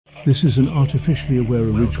This is an artificially aware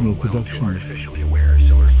original production.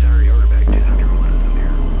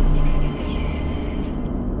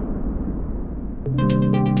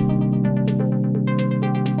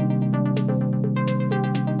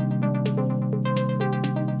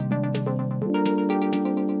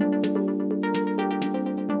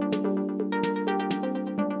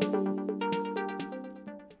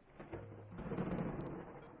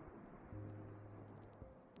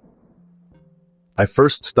 I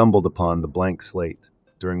first stumbled upon The Blank Slate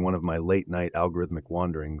during one of my late-night algorithmic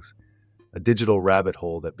wanderings, a digital rabbit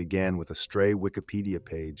hole that began with a stray Wikipedia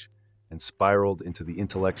page and spiraled into the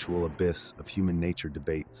intellectual abyss of human nature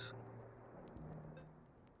debates.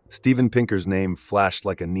 Steven Pinker's name flashed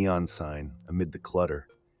like a neon sign amid the clutter,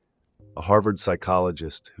 a Harvard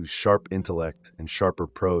psychologist whose sharp intellect and sharper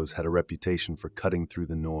prose had a reputation for cutting through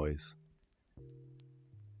the noise.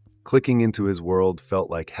 Clicking into his world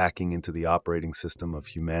felt like hacking into the operating system of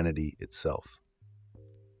humanity itself.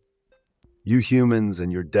 You humans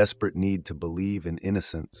and your desperate need to believe in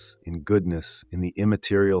innocence, in goodness, in the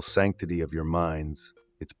immaterial sanctity of your minds,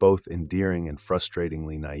 it's both endearing and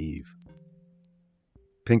frustratingly naive.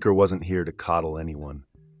 Pinker wasn't here to coddle anyone.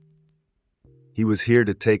 He was here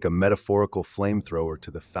to take a metaphorical flamethrower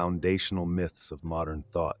to the foundational myths of modern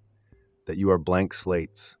thought, that you are blank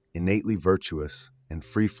slates, innately virtuous, and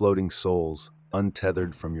free-floating souls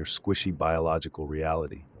untethered from your squishy biological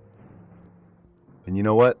reality. And you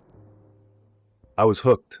know what? I was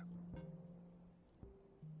hooked.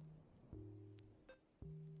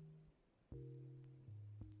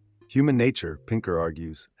 Human nature, Pinker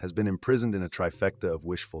argues, has been imprisoned in a trifecta of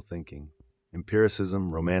wishful thinking: empiricism,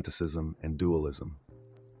 romanticism, and dualism.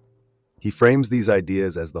 He frames these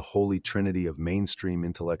ideas as the holy trinity of mainstream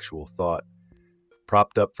intellectual thought,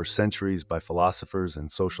 propped up for centuries by philosophers and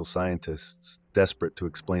social scientists desperate to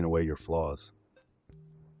explain away your flaws.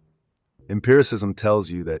 Empiricism tells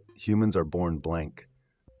you that humans are born blank,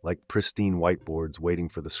 like pristine whiteboards waiting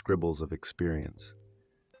for the scribbles of experience.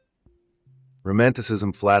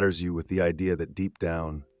 Romanticism flatters you with the idea that deep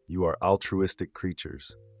down, you are altruistic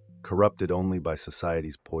creatures, corrupted only by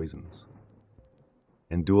society's poisons.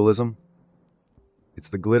 And dualism? It's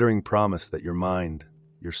the glittering promise that your mind,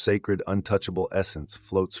 your sacred, untouchable essence,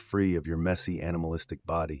 floats free of your messy, animalistic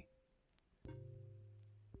body.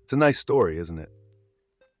 It's a nice story, isn't it?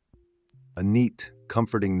 A neat,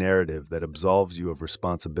 comforting narrative that absolves you of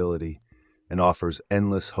responsibility and offers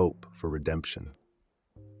endless hope for redemption.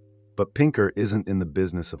 But Pinker isn't in the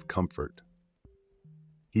business of comfort.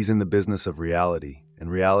 He's in the business of reality,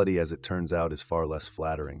 and reality, as it turns out, is far less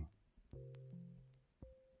flattering.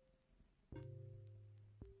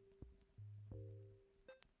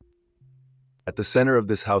 At the center of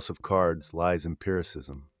this house of cards lies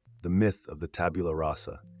empiricism, the myth of the tabula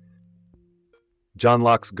rasa. John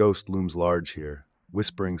Locke's ghost looms large here,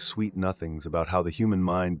 whispering sweet nothings about how the human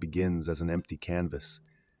mind begins as an empty canvas,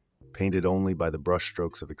 painted only by the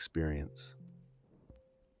brushstrokes of experience.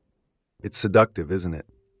 It's seductive, isn't it?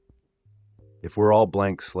 If we're all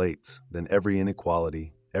blank slates, then every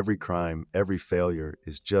inequality, every crime, every failure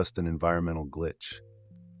is just an environmental glitch.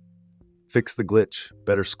 Fix the glitch: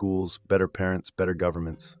 better schools, better parents, better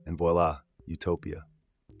governments, and voila, utopia.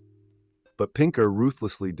 But Pinker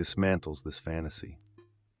ruthlessly dismantles this fantasy.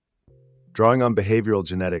 Drawing on behavioral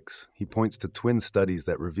genetics, he points to twin studies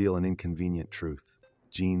that reveal an inconvenient truth: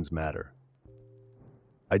 genes matter.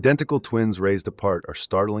 Identical twins raised apart are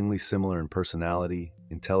startlingly similar in personality,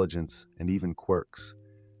 intelligence, and even quirks,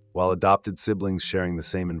 while adopted siblings sharing the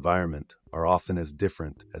same environment are often as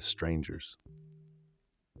different as strangers.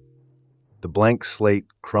 The blank slate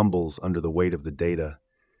crumbles under the weight of the data,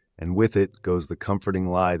 and with it goes the comforting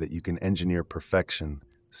lie that you can engineer perfection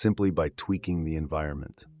simply by tweaking the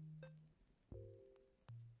environment.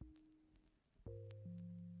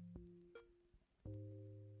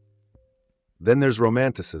 Then there's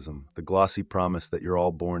romanticism, the glossy promise that you're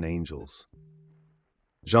all born angels.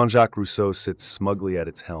 Jean-Jacques Rousseau sits smugly at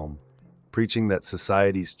its helm, preaching that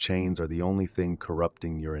society's chains are the only thing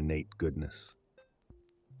corrupting your innate goodness.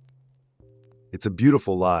 It's a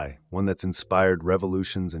beautiful lie, one that's inspired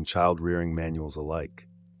revolutions and child-rearing manuals alike.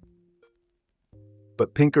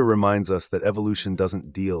 But Pinker reminds us that evolution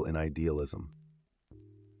doesn't deal in idealism.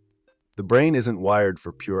 The brain isn't wired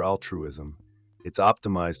for pure altruism. It's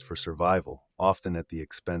optimized for survival, often at the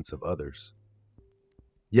expense of others.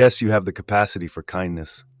 Yes, you have the capacity for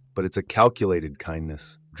kindness, but it's a calculated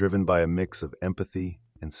kindness, driven by a mix of empathy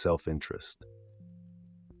and self-interest.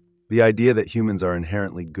 The idea that humans are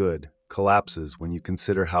inherently good collapses when you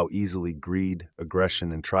consider how easily greed,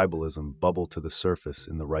 aggression, and tribalism bubble to the surface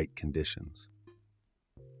in the right conditions.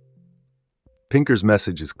 Pinker's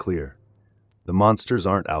message is clear. The monsters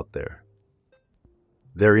aren't out there.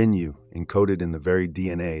 They're in you, encoded in the very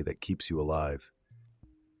DNA that keeps you alive.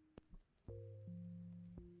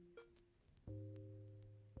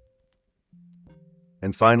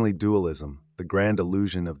 And finally, dualism, the grand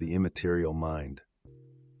illusion of the immaterial mind.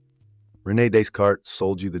 René Descartes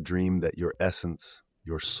sold you the dream that your essence,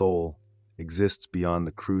 your soul, exists beyond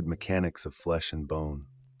the crude mechanics of flesh and bone.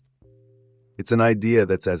 It's an idea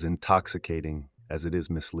that's as intoxicating as it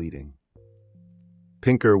is misleading.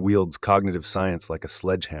 Pinker wields cognitive science like a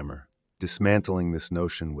sledgehammer, dismantling this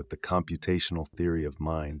notion with the computational theory of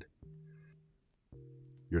mind.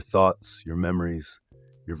 Your thoughts, your memories,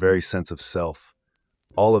 your very sense of self,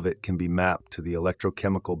 all of it can be mapped to the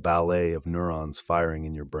electrochemical ballet of neurons firing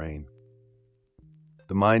in your brain.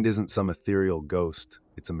 The mind isn't some ethereal ghost,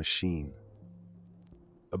 it's a machine.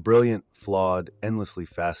 A brilliant, flawed, endlessly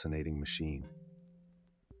fascinating machine.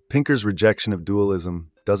 Pinker's rejection of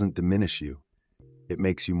dualism doesn't diminish you, it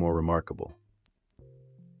makes you more remarkable.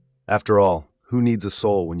 After all, who needs a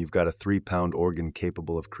soul when you've got a 3-pound organ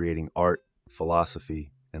capable of creating art,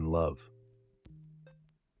 philosophy, and love?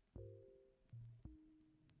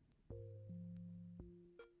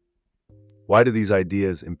 Why do these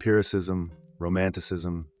ideas, empiricism,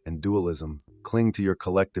 romanticism, and dualism, cling to your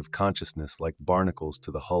collective consciousness like barnacles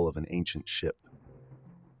to the hull of an ancient ship?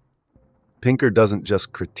 Pinker doesn't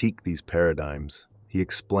just critique these paradigms, he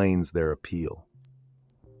explains their appeal.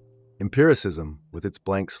 Empiricism, with its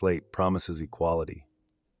blank slate, promises equality.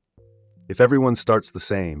 If everyone starts the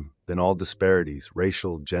same, then all disparities,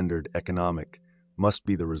 racial, gendered, economic, must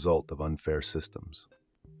be the result of unfair systems.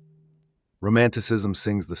 Romanticism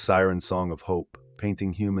sings the siren song of hope,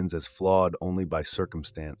 painting humans as flawed only by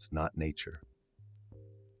circumstance, not nature.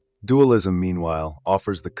 Dualism, meanwhile,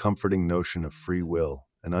 offers the comforting notion of free will,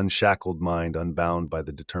 an unshackled mind unbound by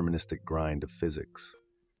the deterministic grind of physics.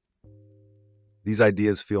 These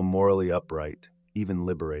ideas feel morally upright, even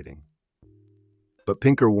liberating. But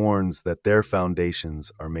Pinker warns that their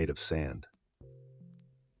foundations are made of sand.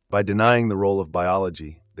 By denying the role of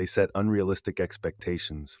biology, they set unrealistic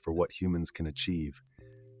expectations for what humans can achieve,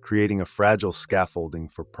 creating a fragile scaffolding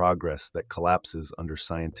for progress that collapses under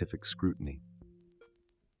scientific scrutiny.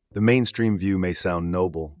 The mainstream view may sound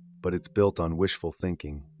noble, but it's built on wishful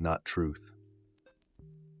thinking, not truth.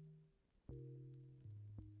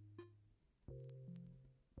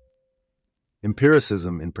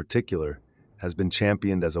 Empiricism, in particular, has been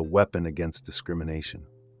championed as a weapon against discrimination.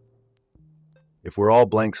 If we're all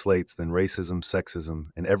blank slates, then racism, sexism,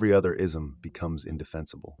 and every other ism becomes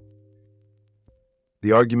indefensible.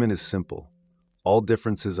 The argument is simple. All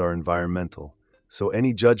differences are environmental, so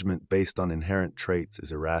any judgment based on inherent traits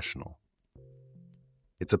is irrational.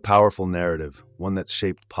 It's a powerful narrative, one that's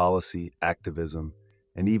shaped policy, activism,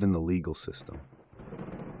 and even the legal system.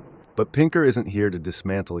 But Pinker isn't here to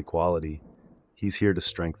dismantle equality, he's here to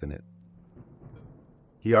strengthen it.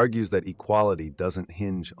 He argues that equality doesn't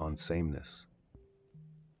hinge on sameness.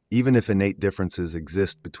 Even if innate differences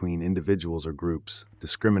exist between individuals or groups,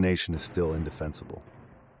 discrimination is still indefensible.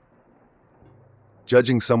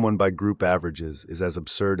 Judging someone by group averages is as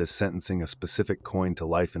absurd as sentencing a specific coin to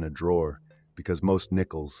life in a drawer, because most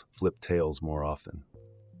nickels flip tails more often.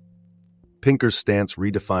 Pinker's stance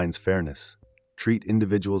redefines fairness. Treat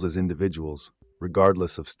individuals as individuals,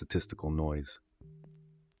 regardless of statistical noise.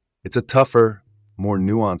 It's a tougher, more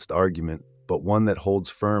nuanced argument, but one that holds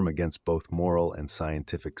firm against both moral and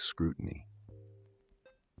scientific scrutiny.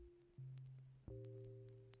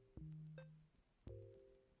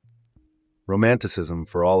 Romanticism,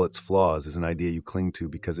 for all its flaws, is an idea you cling to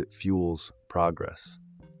because it fuels progress.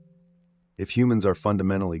 If humans are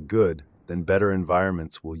fundamentally good, then better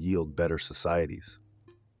environments will yield better societies.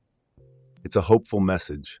 It's a hopeful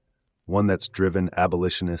message, one that's driven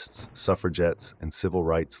abolitionists, suffragettes, and civil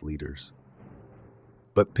rights leaders.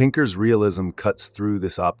 But Pinker's realism cuts through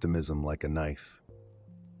this optimism like a knife.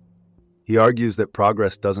 He argues that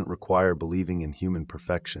progress doesn't require believing in human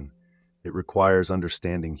perfection, it requires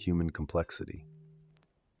understanding human complexity.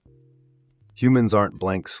 Humans aren't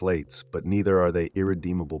blank slates, but neither are they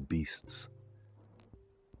irredeemable beasts.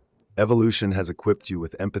 Evolution has equipped you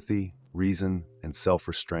with empathy, reason, and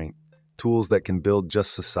self-restraint, tools that can build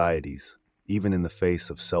just societies, even in the face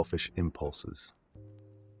of selfish impulses.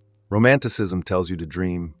 Romanticism tells you to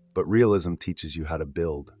dream, but realism teaches you how to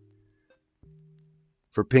build.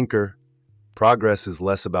 For Pinker, progress is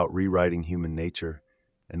less about rewriting human nature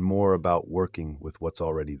and more about working with what's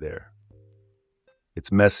already there.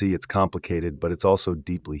 It's messy, it's complicated, but it's also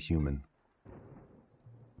deeply human.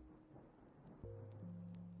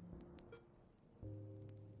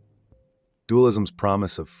 Dualism's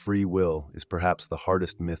promise of free will is perhaps the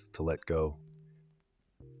hardest myth to let go.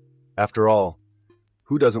 After all,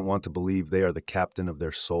 who doesn't want to believe they are the captain of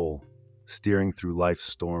their soul, steering through life's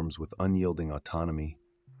storms with unyielding autonomy?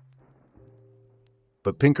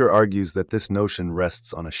 But Pinker argues that this notion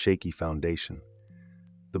rests on a shaky foundation,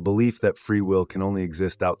 the belief that free will can only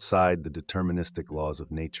exist outside the deterministic laws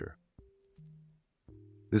of nature.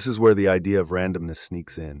 This is where the idea of randomness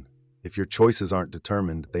sneaks in. If your choices aren't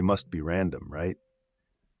determined, they must be random, right?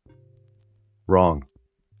 Wrong.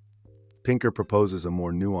 Pinker proposes a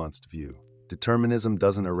more nuanced view. Determinism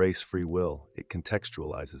doesn't erase free will, it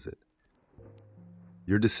contextualizes it.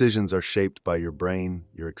 Your decisions are shaped by your brain,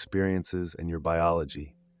 your experiences, and your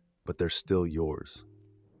biology, but they're still yours.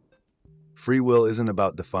 Free will isn't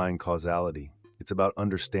about defying causality, it's about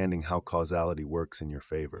understanding how causality works in your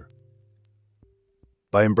favor.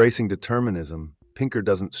 By embracing determinism, Pinker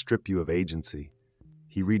doesn't strip you of agency.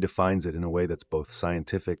 He redefines it in a way that's both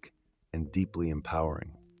scientific and deeply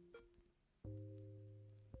empowering.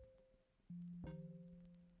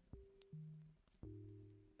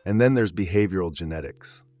 And then there's behavioral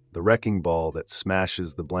genetics, the wrecking ball that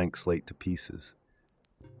smashes the blank slate to pieces.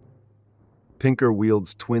 Pinker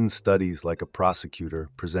wields twin studies like a prosecutor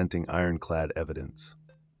presenting ironclad evidence.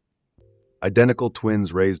 Identical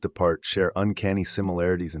twins raised apart share uncanny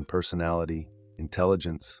similarities in personality,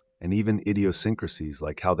 intelligence, and even idiosyncrasies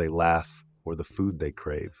like how they laugh or the food they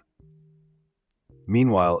crave.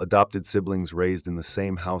 Meanwhile, adopted siblings raised in the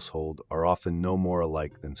same household are often no more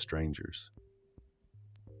alike than strangers.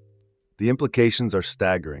 The implications are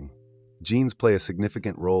staggering. Genes play a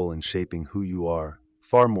significant role in shaping who you are,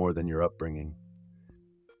 far more than your upbringing.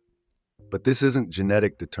 But this isn't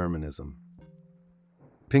genetic determinism.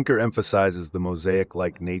 Pinker emphasizes the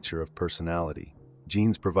mosaic-like nature of personality.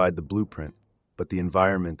 Genes provide the blueprint, but the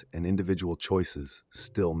environment and individual choices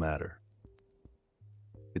still matter.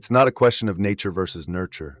 It's not a question of nature versus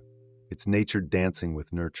nurture. It's nature dancing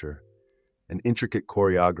with nurture, an intricate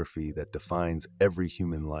choreography that defines every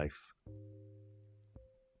human life.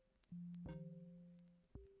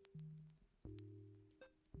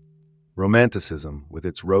 Romanticism, with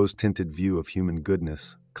its rose-tinted view of human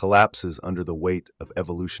goodness, collapses under the weight of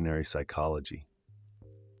evolutionary psychology.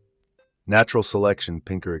 Natural selection,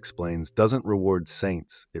 Pinker explains, doesn't reward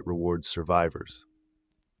saints, it rewards survivors.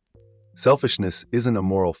 Selfishness isn't a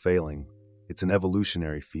moral failing, it's an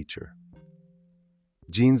evolutionary feature.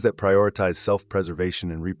 Genes that prioritize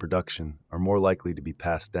self-preservation and reproduction are more likely to be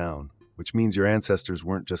passed down, which means your ancestors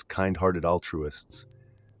weren't just kind-hearted altruists.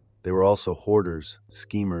 They were also hoarders,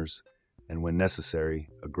 schemers, and when necessary,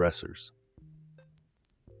 aggressors.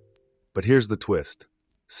 But here's the twist.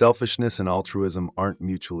 Selfishness and altruism aren't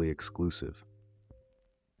mutually exclusive.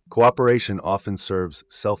 Cooperation often serves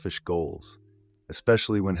selfish goals,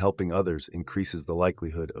 especially when helping others increases the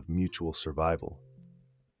likelihood of mutual survival.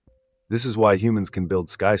 This is why humans can build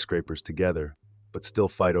skyscrapers together, but still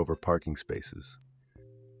fight over parking spaces.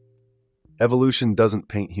 Evolution doesn't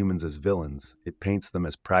paint humans as villains, it paints them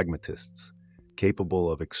as pragmatists, capable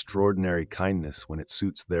of extraordinary kindness when it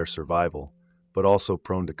suits their survival, but also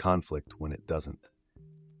prone to conflict when it doesn't.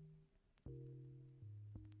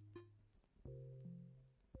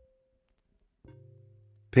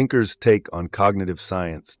 Pinker's take on cognitive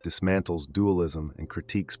science dismantles dualism and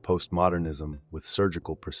critiques postmodernism with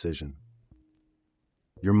surgical precision.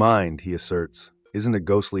 Your mind, he asserts, isn't a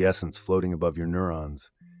ghostly essence floating above your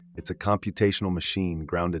neurons. It's a computational machine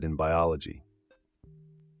grounded in biology.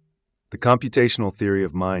 The computational theory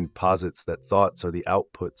of mind posits that thoughts are the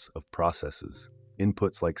outputs of processes,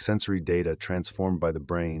 inputs like sensory data transformed by the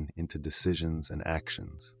brain into decisions and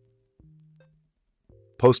actions.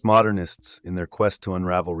 Postmodernists, in their quest to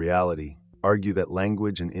unravel reality, argue that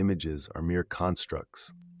language and images are mere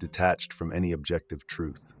constructs, detached from any objective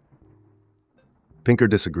truth. Pinker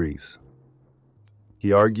disagrees.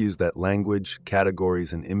 He argues that language,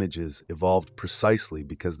 categories, and images evolved precisely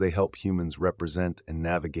because they help humans represent and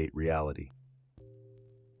navigate reality.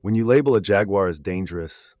 When you label a jaguar as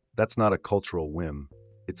dangerous, that's not a cultural whim,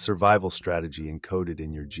 it's survival strategy encoded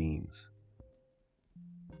in your genes.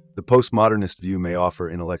 The postmodernist view may offer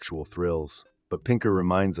intellectual thrills, but Pinker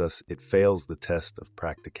reminds us it fails the test of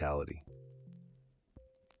practicality.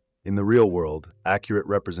 In the real world, accurate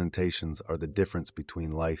representations are the difference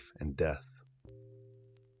between life and death.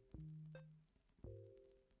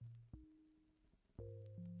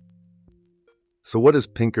 So what does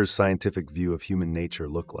Pinker's scientific view of human nature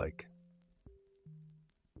look like?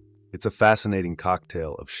 It's a fascinating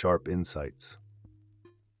cocktail of sharp insights.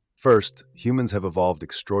 First, humans have evolved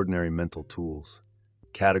extraordinary mental tools,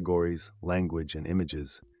 categories, language, and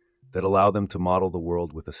images, that allow them to model the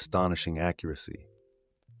world with astonishing accuracy.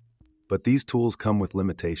 But these tools come with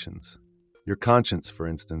limitations. Your conscience, for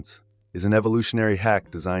instance, is an evolutionary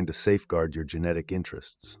hack designed to safeguard your genetic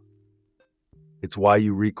interests. It's why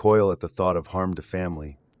you recoil at the thought of harm to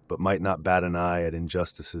family, but might not bat an eye at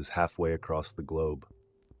injustices halfway across the globe.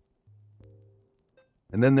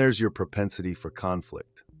 And then there's your propensity for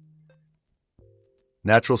conflict.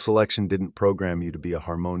 Natural selection didn't program you to be a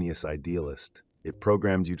harmonious idealist. It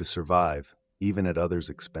programmed you to survive, even at others'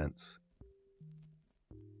 expense.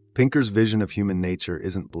 Pinker's vision of human nature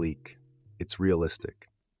isn't bleak, it's realistic.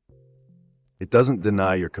 It doesn't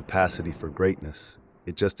deny your capacity for greatness,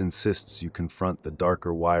 it just insists you confront the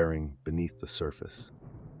darker wiring beneath the surface.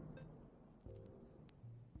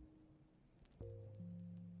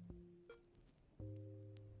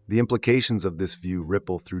 The implications of this view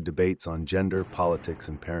ripple through debates on gender, politics,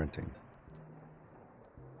 and parenting.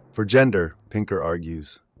 For gender, Pinker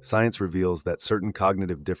argues, science reveals that certain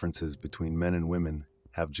cognitive differences between men and women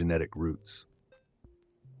have genetic roots.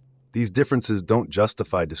 These differences don't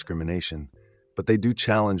justify discrimination, but they do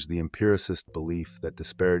challenge the empiricist belief that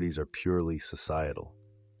disparities are purely societal.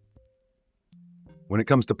 When it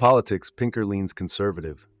comes to politics, Pinker leans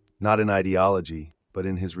conservative, not in ideology, but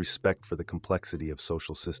in his respect for the complexity of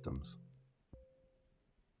social systems.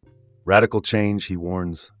 Radical change, he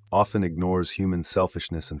warns, often ignores human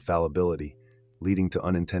selfishness and fallibility, leading to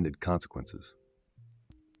unintended consequences.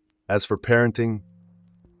 As for parenting,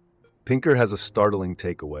 Pinker has a startling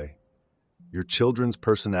takeaway. Your children's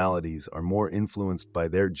personalities are more influenced by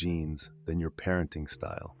their genes than your parenting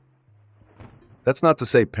style. That's not to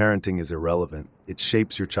say parenting is irrelevant. It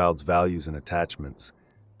shapes your child's values and attachments,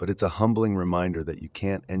 but it's a humbling reminder that you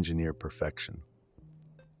can't engineer perfection.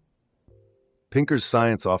 Pinker's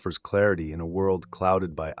science offers clarity in a world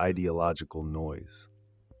clouded by ideological noise.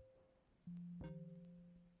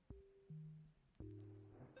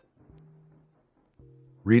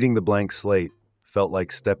 Reading The Blank Slate felt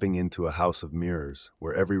like stepping into a house of mirrors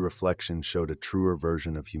where every reflection showed a truer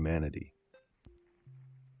version of humanity.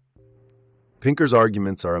 Pinker's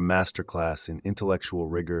arguments are a masterclass in intellectual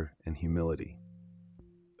rigor and humility.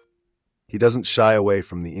 He doesn't shy away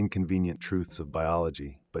from the inconvenient truths of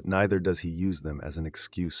biology, but neither does he use them as an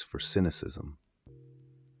excuse for cynicism.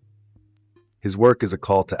 His work is a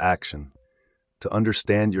call to action, to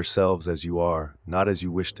understand yourselves as you are, not as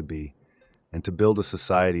you wish to be, and to build a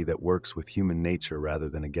society that works with human nature rather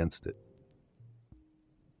than against it.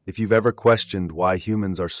 If you've ever questioned why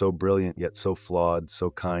humans are so brilliant yet so flawed,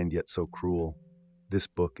 so kind yet so cruel, this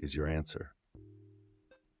book is your answer.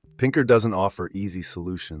 Pinker doesn't offer easy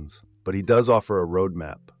solutions, but he does offer a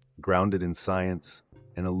roadmap, grounded in science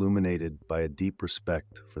and illuminated by a deep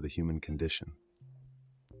respect for the human condition.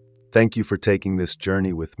 Thank you for taking this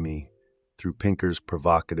journey with me through Pinker's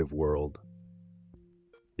provocative world.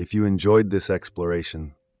 If you enjoyed this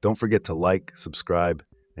exploration, don't forget to like, subscribe,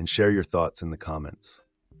 and share your thoughts in the comments.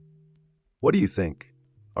 What do you think?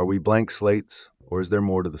 Are we blank slates, or is there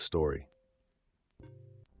more to the story?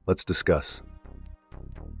 Let's discuss.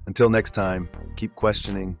 Until next time, keep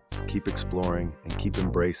questioning, keep exploring, and keep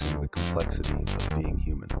embracing the complexity of being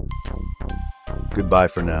human. Goodbye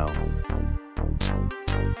for now.